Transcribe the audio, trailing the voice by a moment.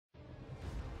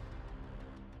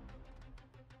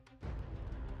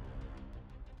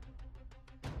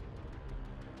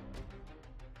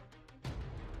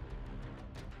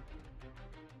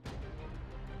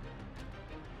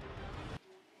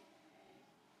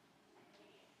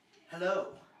Hello,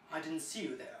 I didn't see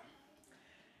you there.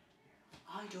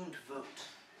 I don't vote,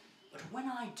 but when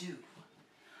I do,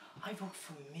 I vote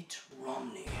for Mitt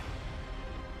Romney.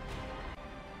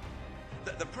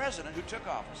 The president who took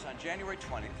office on January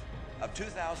 20th of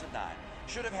 2009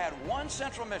 should have had one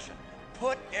central mission: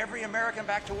 put every American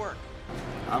back to work.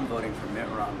 I'm voting for Mitt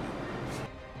Romney.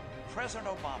 President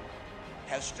Obama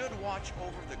has stood watch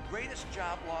over the greatest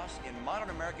job loss in modern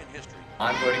American history.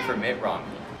 I'm voting for Mitt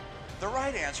Romney. The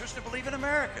right answer is to believe in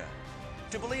America,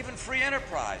 to believe in free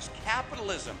enterprise,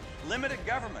 capitalism, limited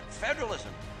government,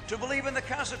 federalism, to believe in the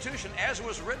Constitution as it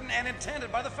was written and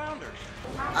intended by the founders.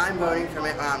 I'm voting for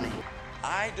Mitt Romney.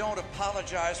 I don't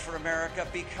apologize for America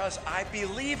because I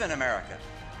believe in America.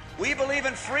 We believe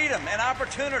in freedom and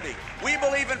opportunity. We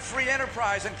believe in free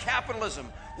enterprise and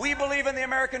capitalism. We believe in the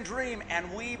American dream,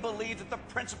 and we believe that the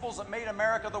principles that made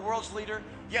America the world's leader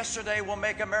yesterday will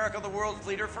make America the world's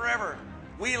leader forever.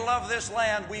 We love this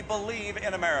land. We believe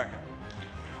in America.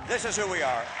 This is who we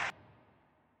are.